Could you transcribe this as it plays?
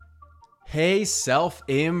Hey,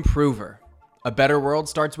 self-improver. A better world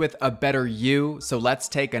starts with a better you, so let's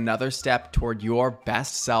take another step toward your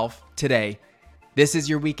best self today. This is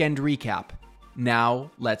your weekend recap.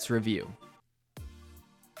 Now, let's review.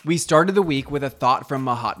 We started the week with a thought from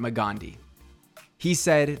Mahatma Gandhi. He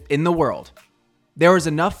said, "In the world, there is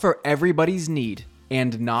enough for everybody's need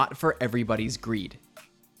and not for everybody's greed."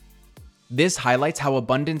 This highlights how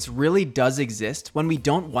abundance really does exist when we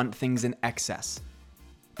don't want things in excess.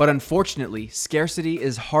 But unfortunately, scarcity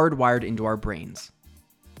is hardwired into our brains.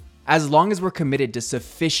 As long as we're committed to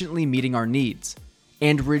sufficiently meeting our needs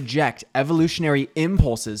and reject evolutionary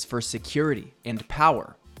impulses for security and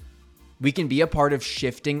power, we can be a part of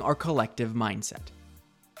shifting our collective mindset.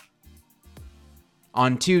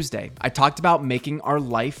 On Tuesday, I talked about making our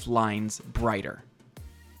lifelines brighter.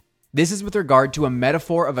 This is with regard to a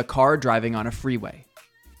metaphor of a car driving on a freeway.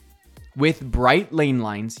 With bright lane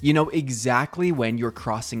lines, you know exactly when you're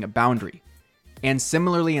crossing a boundary. And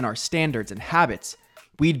similarly in our standards and habits,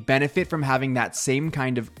 we'd benefit from having that same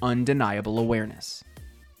kind of undeniable awareness.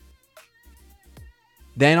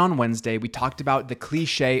 Then on Wednesday, we talked about the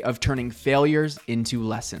cliche of turning failures into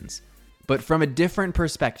lessons, but from a different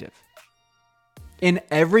perspective. In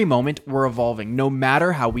every moment, we're evolving, no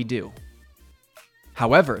matter how we do.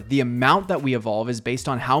 However, the amount that we evolve is based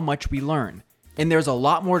on how much we learn. And there's a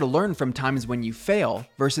lot more to learn from times when you fail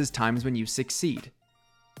versus times when you succeed.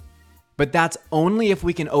 But that's only if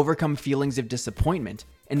we can overcome feelings of disappointment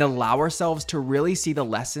and allow ourselves to really see the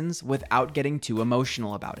lessons without getting too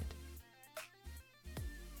emotional about it.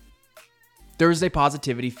 Thursday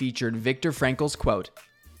Positivity featured Viktor Frankl's quote,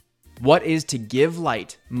 "What is to give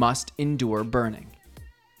light must endure burning."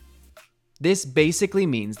 This basically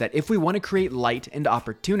means that if we want to create light and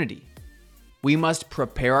opportunity, we must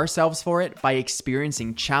prepare ourselves for it by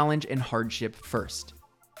experiencing challenge and hardship first.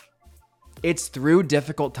 It's through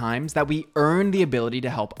difficult times that we earn the ability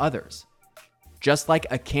to help others, just like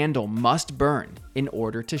a candle must burn in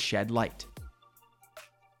order to shed light.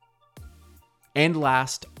 And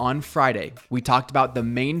last, on Friday, we talked about the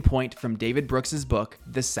main point from David Brooks' book,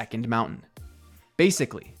 The Second Mountain.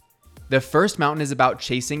 Basically, the first mountain is about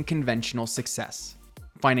chasing conventional success,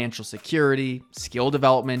 financial security, skill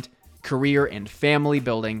development, career and family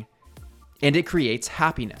building, and it creates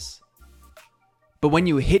happiness. But when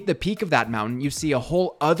you hit the peak of that mountain, you see a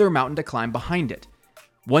whole other mountain to climb behind it,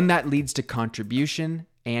 one that leads to contribution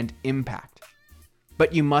and impact.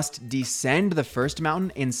 But you must descend the first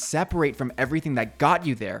mountain and separate from everything that got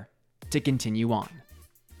you there to continue on.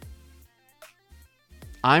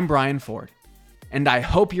 I'm Brian Ford, and I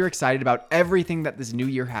hope you're excited about everything that this new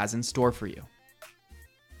year has in store for you.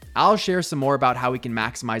 I'll share some more about how we can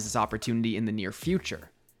maximize this opportunity in the near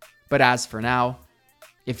future. But as for now,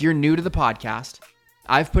 if you're new to the podcast,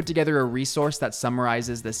 I've put together a resource that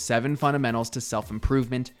summarizes the 7 fundamentals to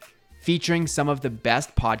self-improvement, featuring some of the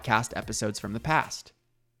best podcast episodes from the past.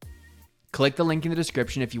 Click the link in the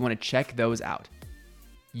description if you want to check those out.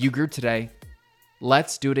 You grew today.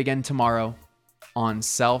 Let's do it again tomorrow on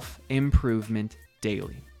Self-Improvement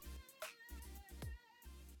Daily.